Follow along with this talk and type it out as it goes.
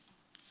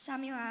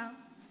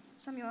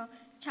Samuel,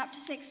 chapter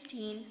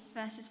 16,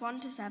 verses 1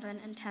 to 7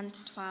 and 10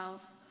 to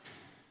 12.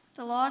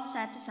 The Lord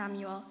said to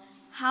Samuel,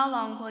 "How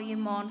long will you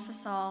mourn for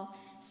Saul,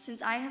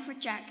 since I have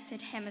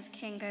rejected him as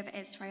king over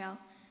Israel?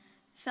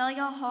 Fill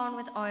your horn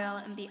with oil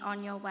and be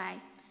on your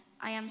way.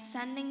 I am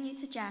sending you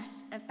to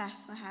Jesse of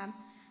Bethlehem.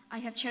 I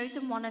have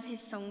chosen one of his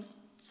sons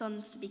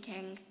to be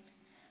king."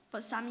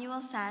 But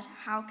Samuel said,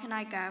 "How can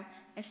I go?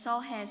 If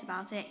Saul hears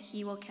about it,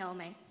 he will kill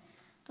me."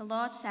 The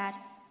Lord said,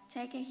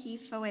 "Take a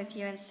heifer with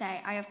you and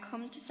say, 'I have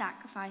come to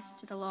sacrifice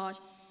to the Lord.'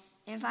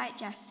 Invite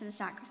Jesse to the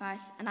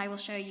sacrifice, and I will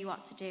show you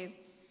what to do.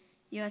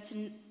 You are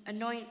to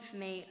anoint for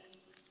me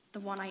the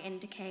one I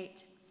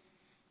indicate."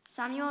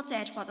 Samuel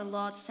did what the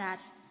Lord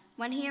said.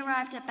 When he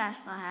arrived at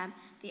Bethlehem,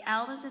 the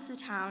elders of the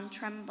town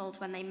trembled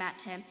when they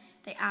met him.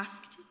 They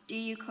asked, "Do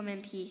you come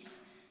in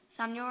peace?"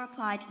 Samuel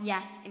replied,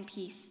 "Yes, in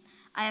peace.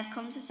 I have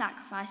come to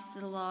sacrifice to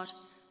the Lord.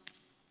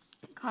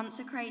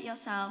 Consecrate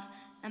yourselves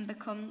and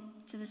come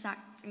to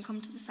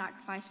the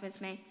sacrifice with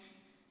me."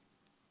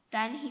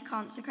 Then he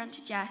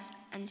consecrated Jesse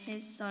and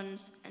his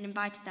sons and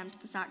invited them to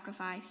the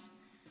sacrifice.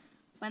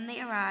 When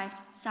they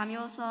arrived,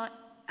 Samuel saw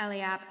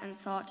Eliab and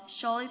thought,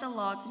 "Surely the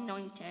Lord's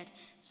anointed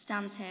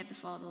stands here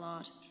before the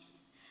Lord."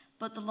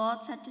 But the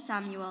Lord said to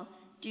Samuel,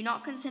 "Do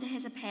not consider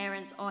his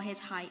appearance or his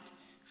height,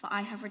 for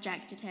I have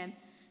rejected him.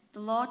 The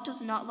Lord does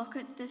not look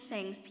at the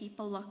things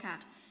people look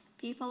at.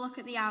 People look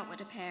at the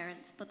outward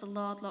appearance, but the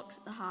Lord looks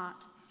at the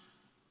heart."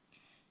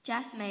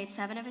 Jesse made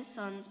 7 of his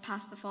sons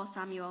pass before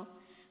Samuel.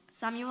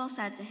 Samuel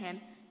said to him,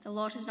 "The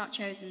Lord has not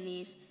chosen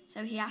these."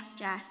 So he asked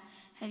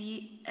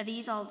Jesse, "Are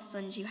these all the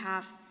sons you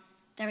have?"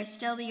 "There is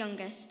still the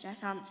youngest,"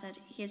 Jesse answered.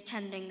 "He is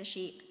tending the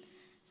sheep."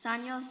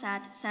 Samuel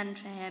said, "Send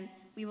for him.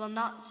 We will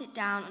not sit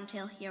down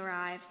until he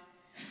arrives."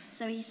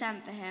 So he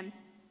sent for him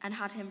and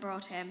had him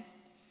brought him.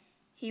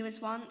 He was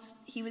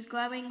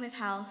glowing with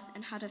health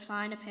and had a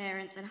fine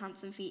appearance and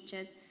handsome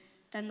features.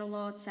 Then the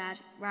Lord said,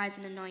 "Rise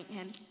and anoint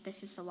him.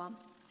 This is the one."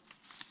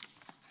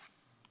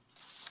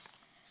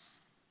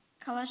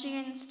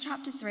 Colossians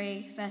chapter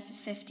 3, verses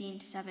 15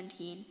 to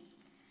 17.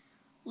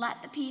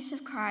 Let the peace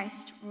of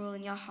Christ rule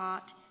in your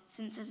heart,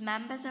 since as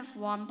members of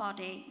one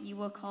body you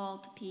were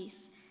called to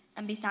peace,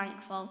 and be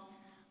thankful.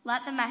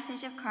 Let the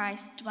message of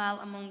Christ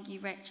dwell among you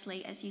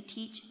richly as you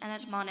teach and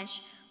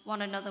admonish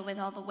one another with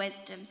all the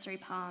wisdom through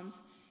psalms,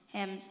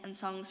 hymns, and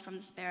songs from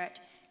the Spirit,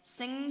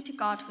 singing to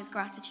God with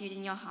gratitude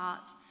in your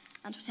hearts.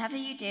 And whatever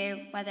you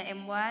do, whether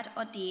in word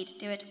or deed,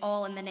 do it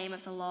all in the name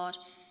of the Lord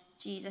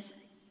Jesus,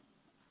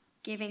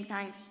 giving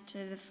thanks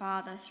to the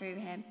Father through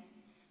him.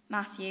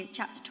 Matthew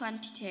chapter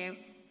 22,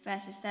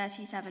 verses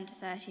 37 to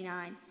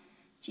 39.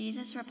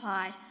 Jesus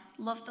replied,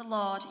 "Love the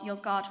Lord your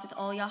God with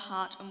all your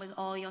heart and with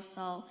all your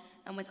soul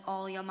and with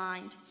all your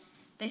mind.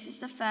 This is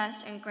the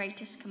first and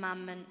greatest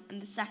commandment,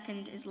 and the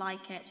second is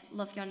like it.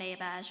 Love your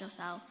neighbour as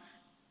yourself."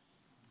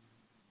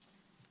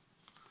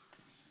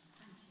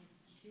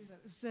 Thank you.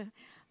 That was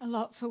a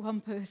lot for one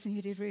person.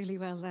 You did really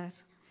well there.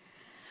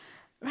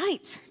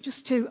 Right,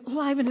 just to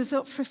liven us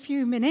up for a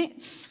few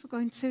minutes, we're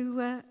going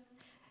to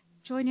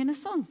join in a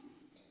song.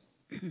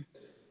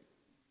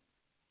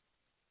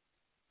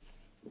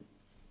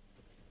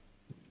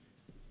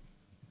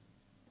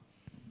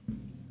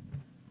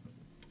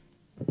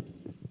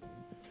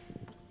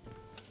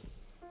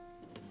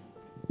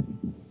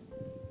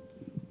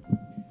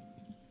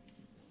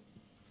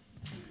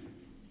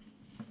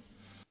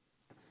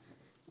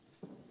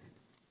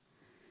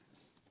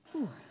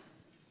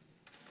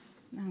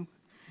 Now,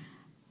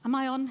 am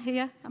I on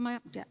here? Am I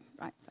up? Yeah,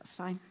 right, that's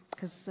fine,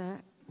 because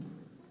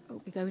I'll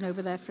be going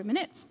over there for a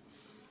minute.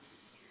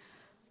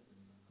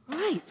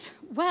 Right,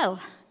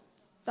 well,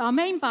 our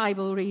main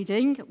Bible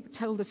reading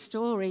told the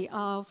story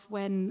of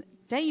when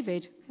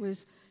David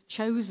was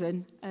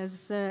chosen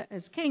as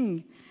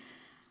king.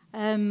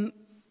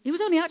 He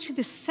was only actually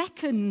the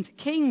second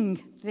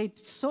king.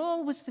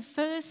 Saul was the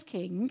first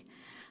king,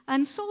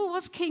 and Saul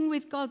was king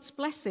with God's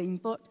blessing,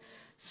 but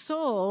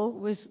Saul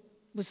was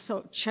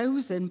sort of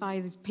chosen by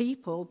the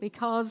people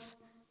because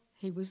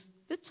he was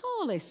the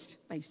tallest,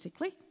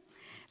 basically.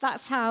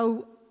 That's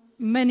how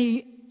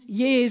many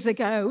years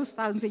ago,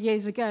 thousands of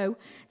years ago,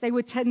 they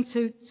would tend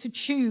to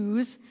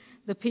choose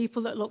the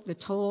people that looked the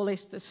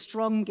tallest, the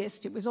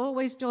strongest. It was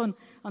always done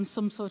on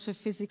some sort of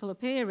physical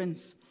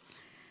appearance.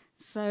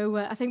 So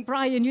I think,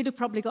 Brian, you'd have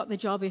probably got the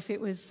job if it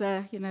was,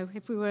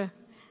 if we were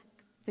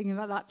thinking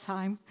about that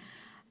time.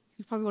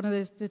 You're probably one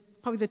of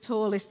the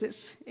tallest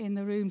that's in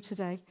the room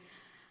today.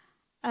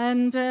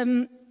 And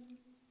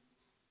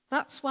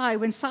that's why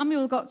when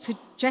Samuel got to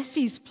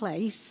Jesse's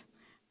place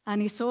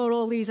and he saw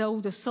all these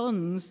older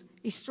sons,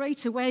 he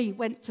straight away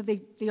went to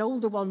the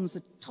older ones,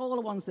 the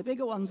taller ones, the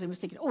bigger ones, and was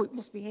thinking, "Oh, it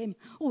must be him.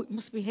 Oh, it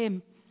must be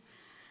him."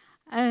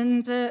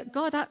 And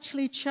God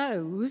actually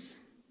chose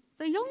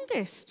the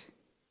youngest.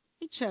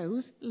 He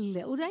chose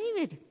little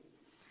David.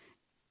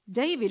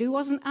 David, who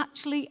wasn't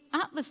actually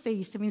at the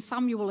feast. I mean,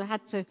 Samuel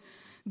had to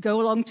go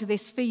along to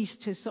this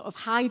feast to sort of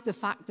hide the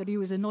fact that he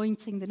was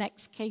anointing the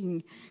next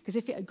king. Because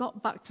if it had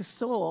got back to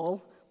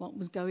Saul, what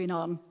was going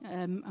on,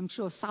 I'm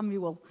sure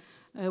Samuel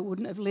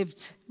wouldn't have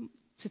lived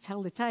to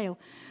tell the tale.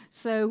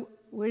 So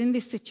we're in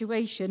this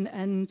situation,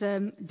 and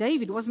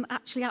David wasn't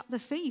actually at the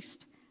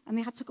feast, and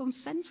they had to go and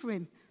send for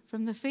him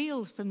from the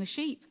field, from the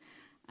sheep,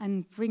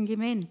 and bring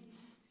him in.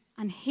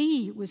 And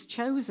he was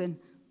chosen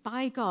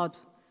by God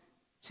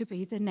to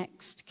be the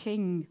next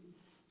king.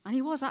 And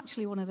he was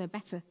actually one of the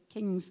better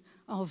kings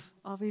of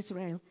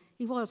Israel.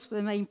 He was, for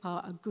the main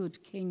part, a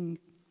good king.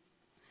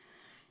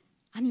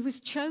 And he was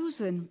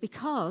chosen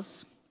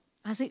because,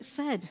 as it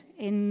said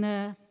in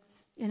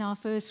our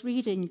first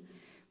reading,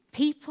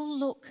 people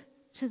look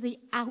to the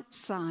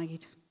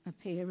outside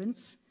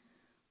appearance,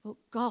 but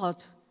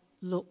God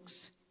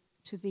looks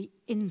to the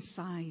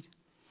inside.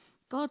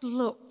 God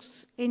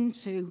looks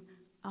into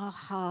our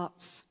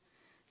hearts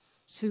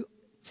to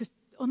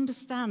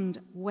understand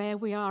where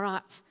we are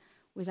at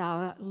with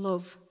our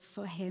love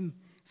for him.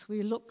 So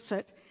he looks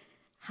at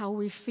how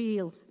we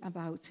feel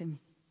about him.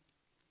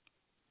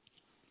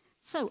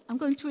 So I'm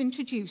going to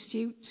introduce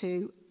you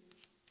to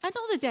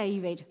another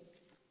David.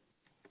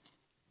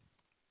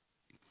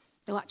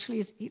 Though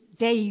actually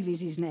Dave is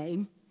his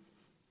name.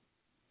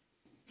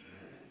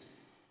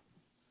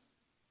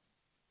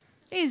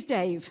 Here's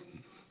Dave.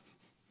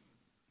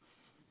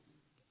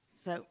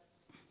 So,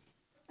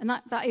 and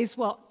that is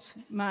what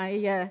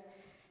my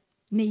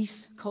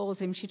niece calls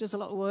him. She does a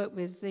lot of work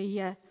with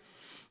the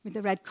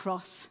Red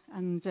Cross,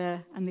 and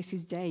this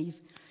is Dave.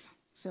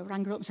 So I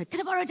rang her up and said,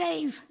 "Can I borrow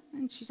Dave?"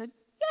 And she said,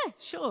 "Yeah,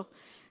 sure."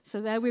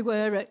 So there we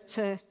were at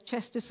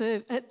Chester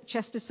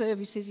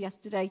Services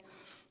yesterday,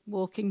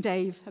 walking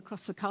Dave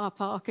across the car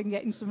park and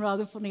getting some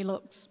rather funny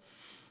looks.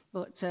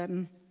 But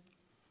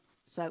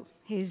so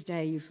here's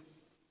Dave.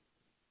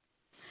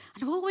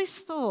 And I've always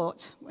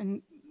thought,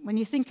 when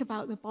you think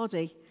about the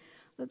body,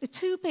 that the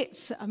two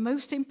bits that are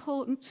most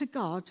important to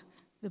God,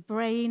 the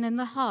brain and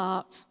the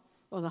heart,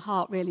 or the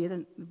heart really,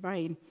 the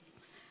brain,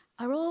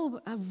 are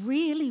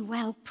really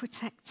well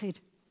protected.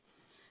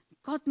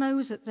 God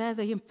knows that they're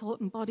the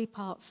important body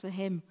parts for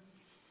him.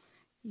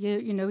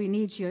 You know, he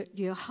needs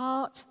your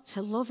heart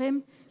to love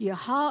him, your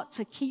heart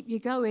to keep you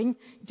going,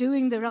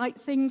 doing the right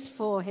things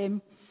for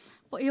him.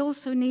 But he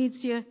also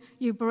needs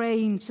your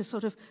brain to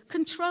sort of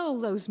control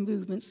those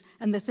movements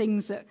and the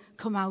things that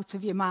come out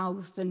of your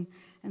mouth and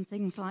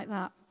things like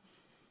that.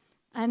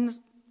 And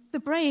the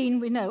brain,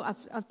 we know,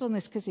 I've done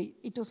this because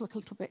he does look a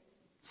little bit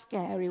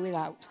scary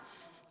without.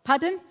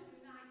 Pardon?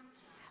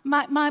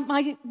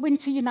 My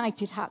Winter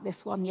United hat,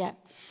 this one, yeah.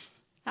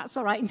 That's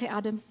all right, isn't it,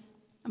 Adam?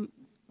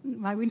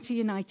 My Winter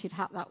United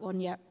hat, that one,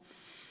 yeah.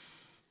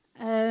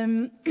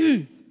 And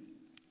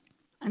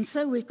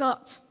so we've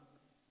got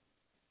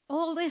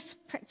all this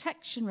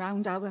protection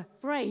around our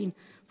brain,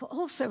 but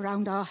also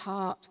around our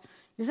heart.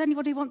 Does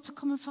anybody want to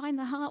come and find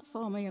the heart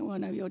for me? Oh,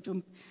 no, you're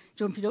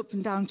jumping up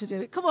and down to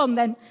do it. Come on,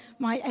 then,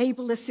 my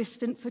able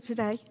assistant for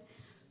today.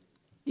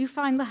 You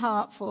find the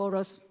heart for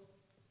us.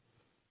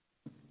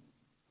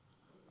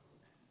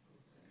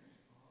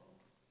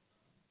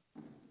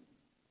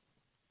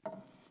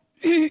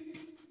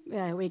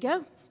 There we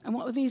go. And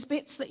what were these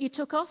bits that you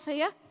took off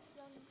here?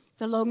 Lungs.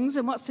 The lungs.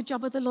 And what's the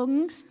job of the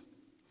lungs?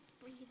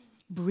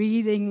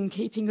 Breathing,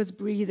 keeping us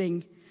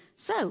breathing.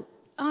 So,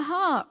 our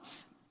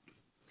hearts.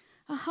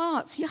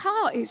 Your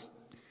heart is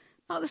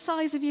about the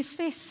size of your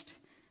fist.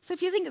 So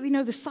if you think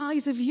of, the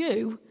size of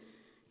you,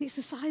 it's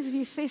the size of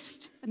your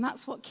fist, and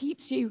that's what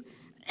keeps you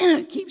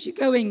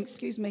going,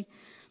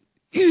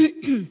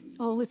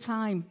 all the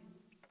time.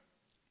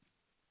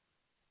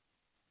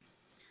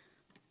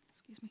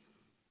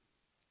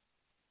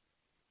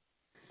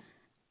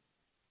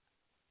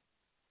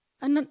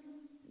 And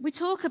we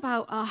talk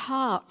about our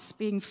hearts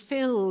being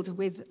filled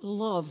with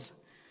love,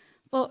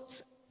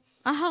 but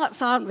our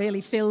hearts aren't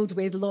really filled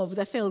with love.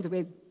 They're filled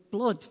with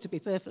blood, to be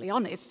perfectly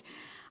honest.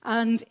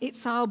 And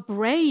it's our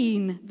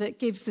brain that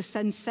gives the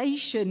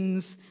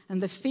sensations and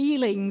the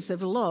feelings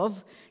of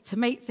love to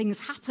make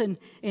things happen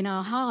in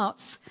our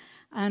hearts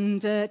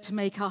and to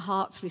make our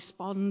hearts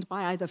respond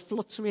by either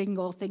fluttering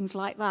or things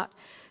like that.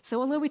 So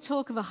although we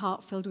talk of a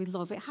heart filled with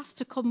love, it has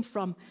to come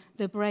from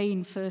the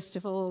brain first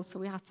of all. So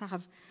we have to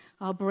have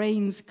our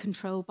brains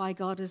controlled by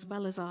God as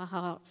well as our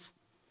hearts.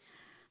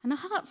 And a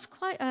heart's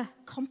quite a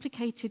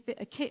complicated bit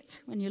of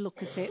kit when you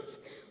look at it,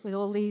 with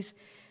all these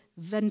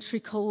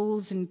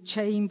ventricles and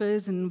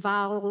chambers and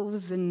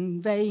valves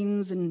and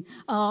veins and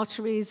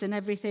arteries and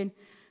everything.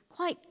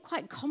 Quite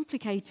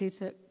complicated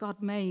that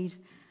God made,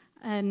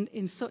 and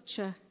in such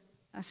a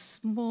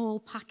small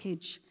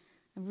package,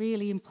 a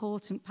really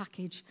important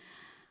package.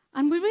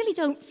 And we really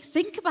don't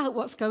think about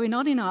what's going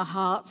on in our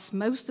hearts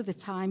most of the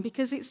time,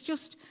 because it's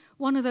just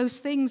one of those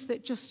things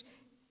that just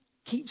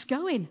keeps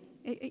going.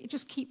 It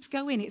just keeps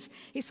going.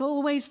 It's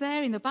always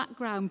there in the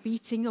background,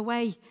 beating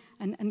away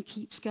and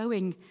keeps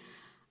going.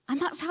 And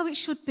that's how it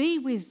should be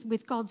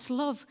with God's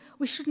love.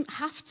 We shouldn't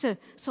have to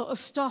sort of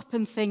stop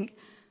and think,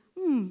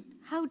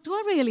 how do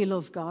I really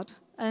love God?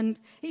 And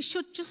it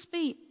should just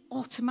be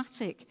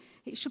automatic.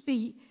 It should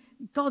be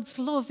God's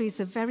love is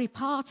the very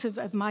part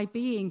of my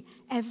being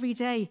every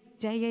day,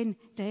 day in,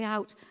 day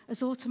out,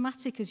 as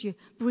automatic as your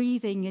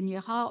breathing and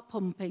your heart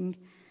pumping.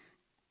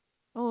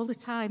 all the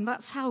time.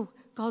 That's how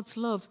God's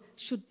love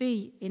should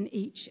be in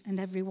each and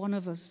every one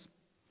of us.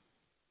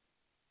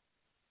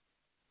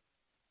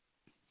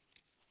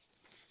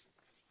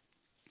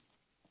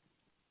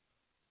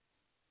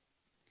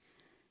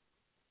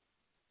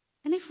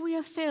 And if we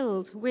are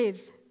filled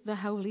with the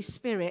Holy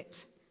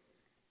Spirit,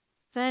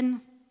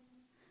 then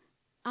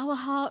our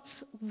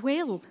hearts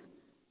will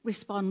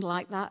respond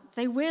like that.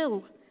 They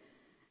will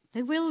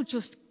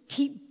just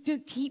keep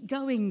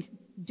going,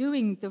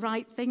 doing the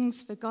right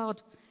things for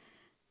God.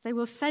 They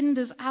will send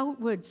us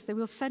outwards. They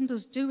will send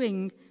us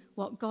doing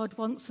what God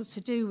wants us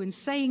to do and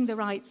saying the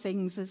right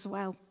things as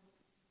well. Do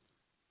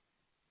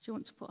you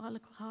want to put our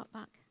little heart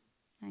back?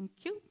 Thank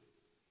you.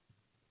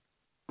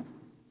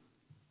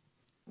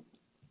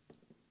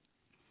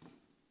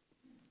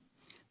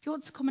 If you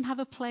want to come and have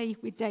a play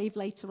with Dave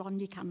later on,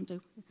 you can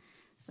do.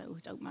 So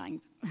don't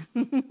mind.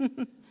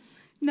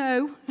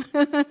 No,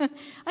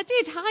 I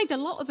did hide a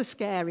lot of the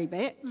scary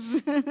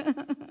bits.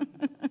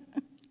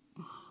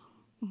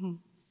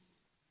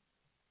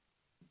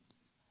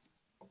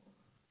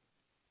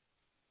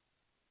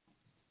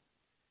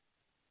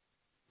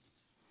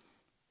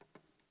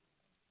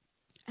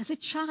 As a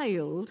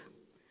child,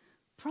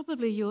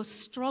 probably your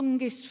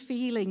strongest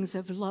feelings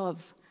of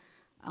love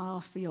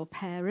are for your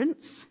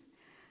parents,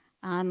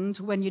 and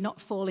when you're not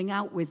falling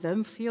out with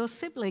them, for your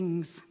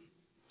siblings.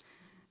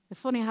 It's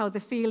funny how the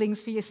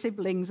feelings for your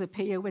siblings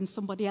appear when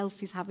somebody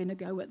else is having a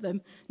go at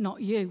them, not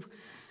you.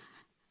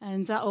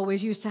 And that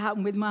always used to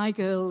happen with my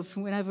girls.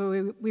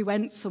 Whenever we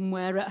went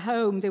somewhere at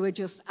home, they were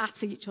just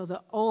at each other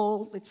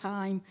all the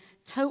time.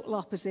 Total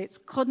opposites,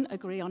 couldn't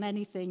agree on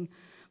anything.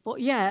 But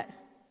yet,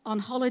 on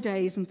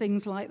holidays and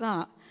things like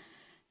that,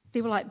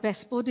 they were like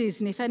best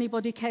buddies. And if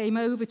anybody came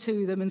over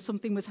to them and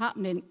something was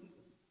happening,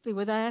 they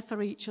were there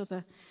for each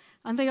other.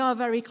 And they are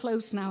very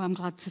close now, I'm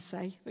glad to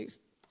say. It's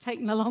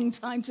taken a long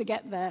time to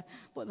get there,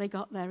 but they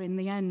got there in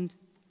the end.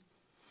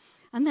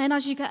 And then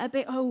as you get a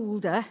bit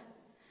older,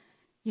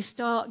 you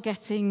start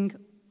getting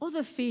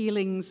other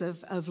feelings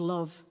of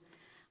love.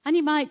 And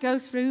you might go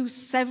through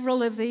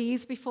several of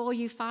these before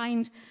you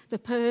find the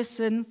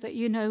person that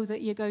you know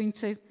that you're going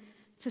to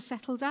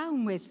settle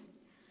down with.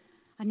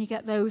 And you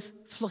get those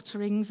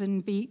flutterings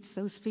and beats,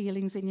 those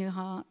feelings in your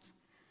heart.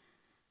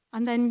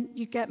 And then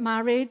you get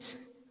married,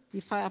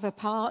 you have a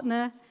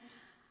partner.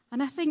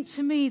 And I think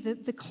to me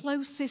that the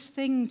closest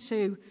thing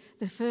to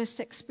the first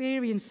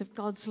experience of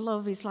God's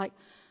love is like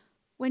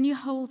when you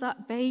hold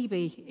that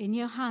baby in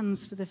your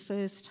hands for the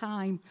first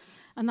time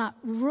and that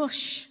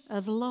rush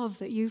of love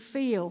that you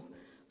feel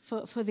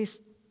for this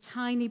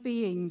tiny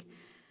being.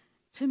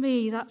 To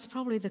me, that's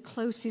probably the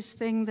closest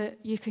thing that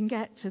you can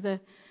get to the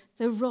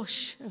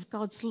rush of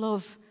God's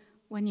love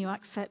when you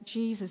accept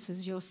Jesus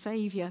as your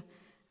Saviour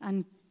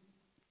and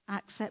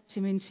accept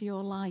him into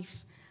your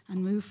life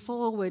and move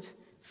forward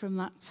from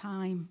that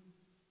time.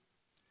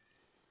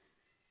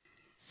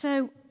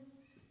 So,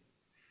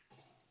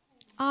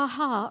 our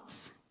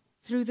hearts,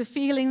 through the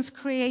feelings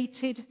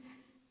created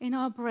in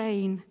our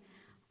brain,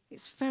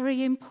 it's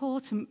very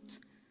important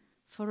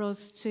for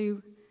us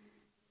to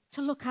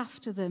look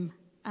after them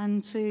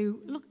and to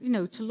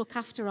look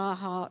after our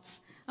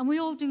hearts. And we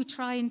all do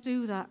try and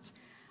do that.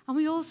 And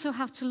we also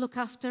have to look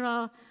after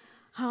our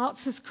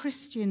hearts as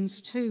Christians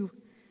too,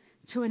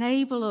 to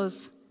enable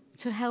us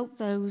to help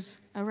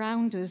those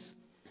around us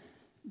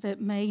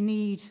that may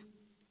need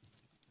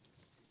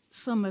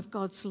some of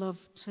God's love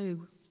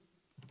too.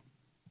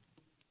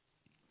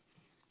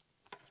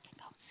 You can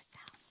go and sit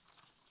down.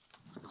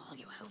 I'll call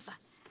you over.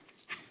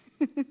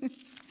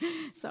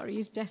 Sorry,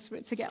 he's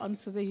desperate to get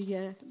onto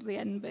the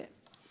end bit.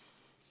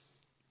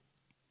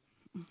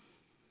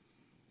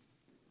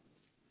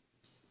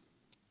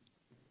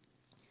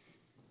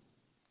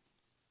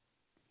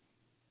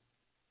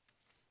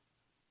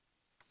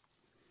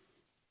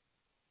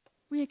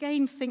 We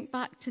again think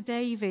back to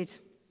David.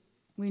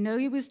 We know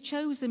he was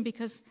chosen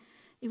because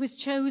he was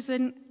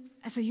chosen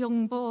as a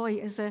young boy,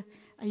 as a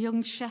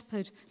young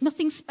shepherd.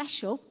 Nothing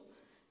special.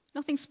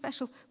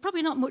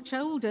 Probably not much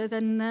older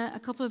than a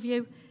couple of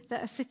you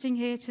that are sitting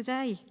here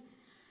today.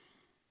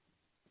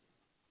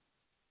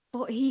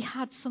 But he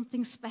had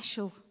something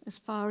special as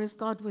far as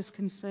God was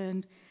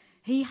concerned.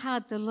 He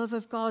had the love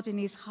of God in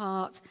his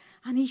heart,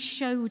 and he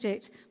showed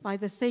it by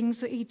the things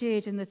that he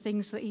did and the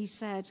things that he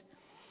said.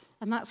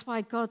 And that's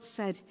why God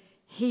said,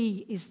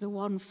 he is the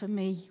one for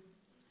me.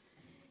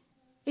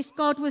 If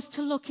God was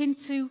to look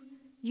into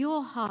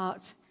your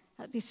heart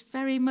at this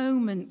very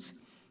moment,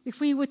 if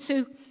we were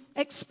to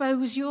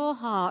expose your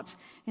heart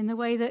in the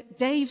way that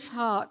Dave's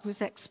heart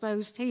was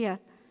exposed here,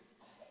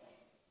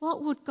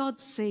 what would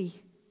God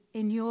see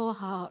in your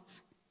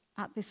heart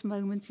at this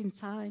moment in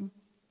time?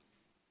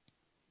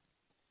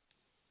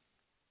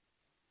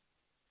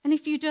 And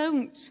if you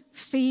don't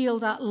feel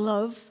that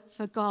love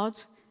for God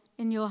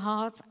in your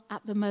heart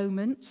at the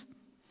moment,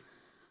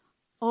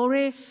 or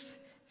if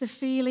the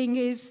feeling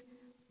is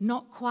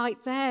not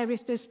quite there,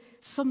 if there's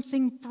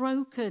something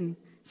broken,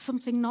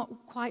 something not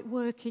quite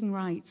working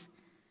right,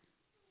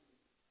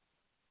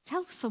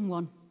 tell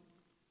someone.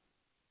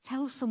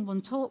 Tell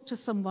someone, talk to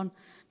someone,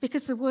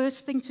 because the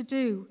worst thing to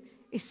do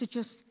is to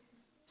just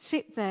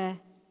sit there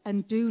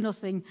and do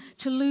nothing,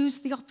 to lose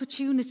the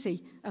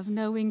opportunity of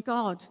knowing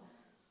God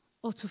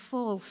or to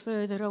fall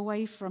further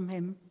away from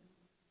him.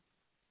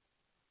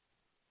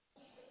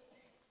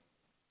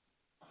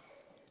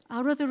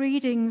 Our other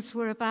readings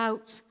were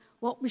about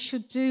what we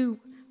should do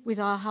with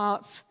our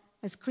hearts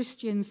as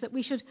Christians, that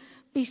we should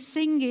be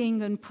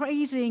singing and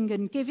praising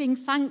and giving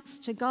thanks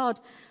to God.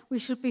 We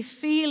should be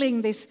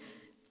feeling this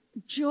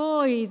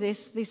joy,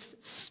 this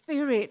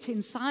spirit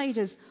inside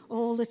us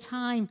all the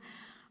time.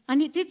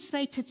 And it did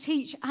say to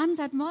teach and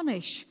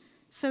admonish.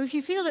 So if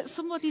you feel that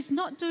somebody's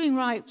not doing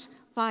right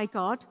by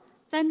God,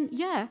 then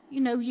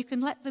you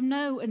can let them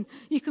know, and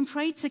you can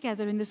pray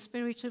together in the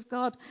Spirit of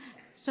God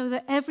so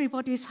that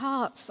everybody's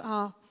hearts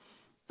are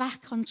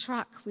back on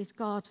track with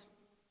God.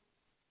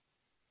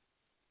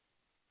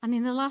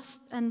 And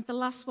the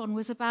last one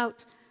was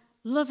about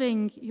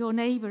loving your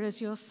neighbour as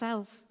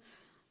yourself.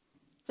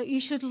 That you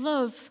should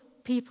love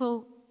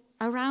people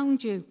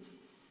around you.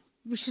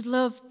 We should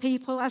love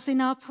people, as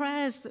in our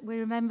prayers, that we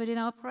remembered in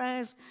our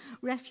prayers,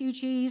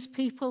 refugees,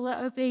 people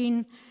that have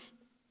been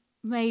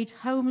made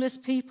homeless,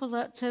 people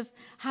that have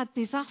had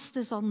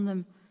disasters on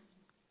them,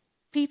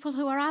 people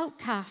who are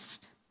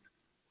outcast.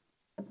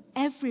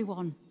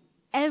 Everyone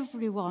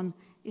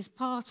is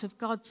part of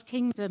God's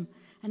kingdom,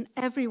 and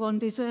everyone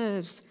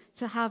deserves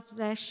to have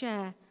their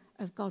share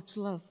of God's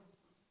love.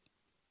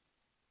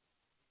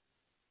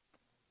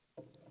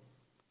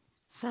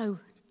 So,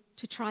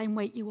 to try and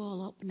wake you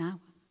all up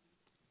now.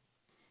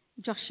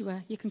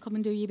 Joshua, you can come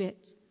and do your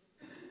bit.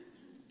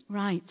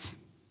 Right.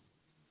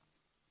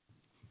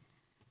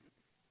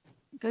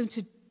 I'm going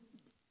to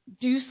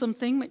do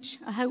something which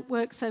I hope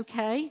works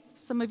okay.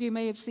 Some of you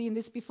may have seen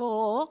this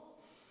before.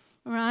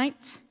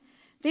 Right.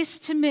 This,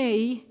 to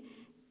me,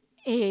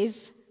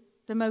 is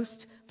the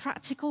most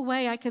practical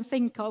way I can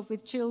think of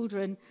with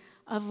children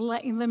of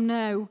letting them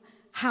know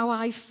how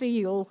I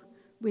feel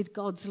with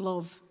God's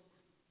love.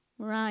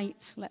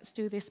 Right, let's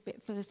do this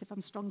bit first if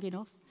I'm strong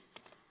enough.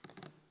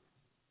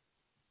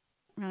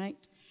 Right.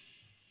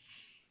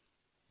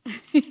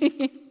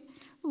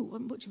 Ooh,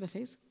 wasn't much of a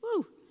fizz.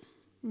 Ooh.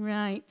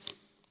 Right.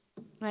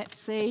 Let's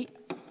see.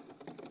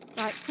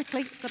 Right,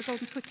 quickly. Got to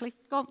go quickly.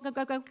 Go on,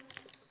 go.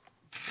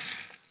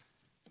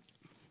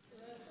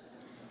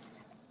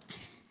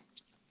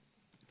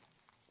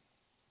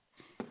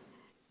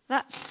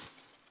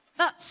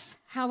 That's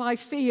how I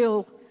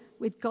feel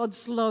with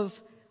God's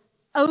love.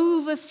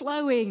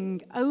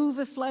 Overflowing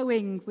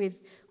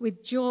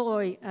with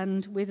joy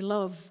and with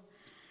love.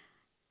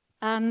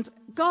 And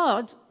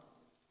God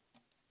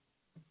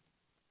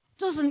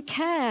doesn't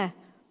care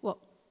what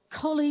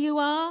colour you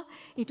are.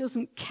 He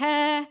doesn't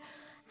care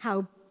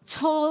how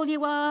tall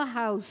you are,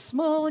 how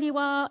small you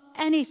are,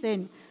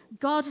 anything.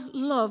 God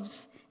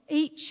loves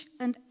each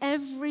and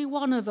every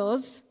one of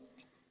us,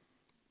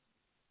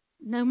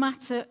 no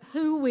matter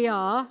who we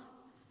are,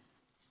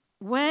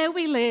 where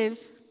we live.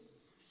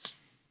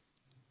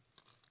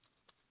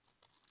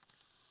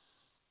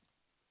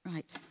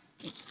 Right,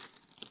 it's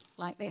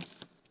like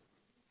this.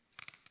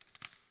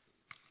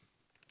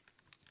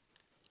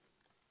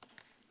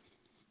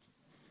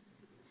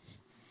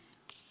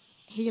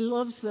 He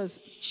loves us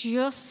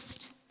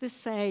just the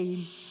same.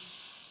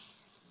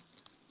 If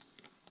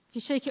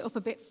you shake it up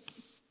a bit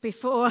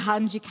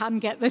beforehand, you can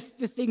get the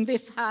thing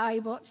this high,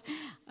 but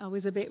I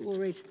was a bit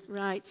worried.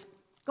 Right,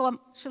 go on,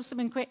 shove some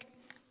in quick.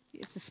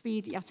 It's the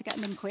speed, you have to get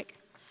them in quick.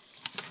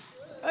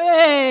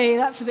 Hey,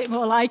 that's a bit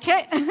more like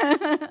it.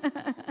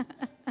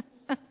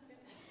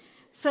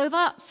 So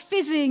that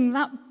fizzing,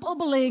 that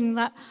bubbling,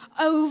 that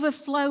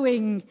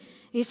overflowing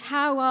is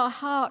how our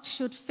hearts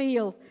should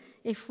feel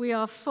if we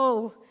are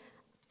full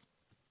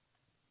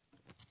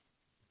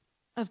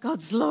of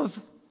God's love.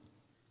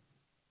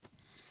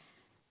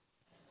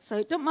 So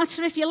it doesn't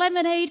matter if you're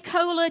lemonade,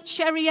 cola,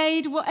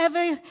 cherryade,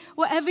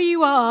 whatever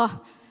you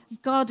are,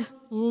 God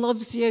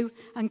loves you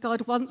and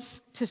God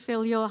wants to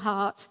fill your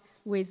heart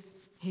with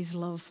his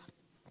love.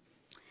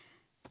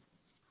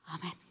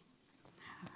 Amen.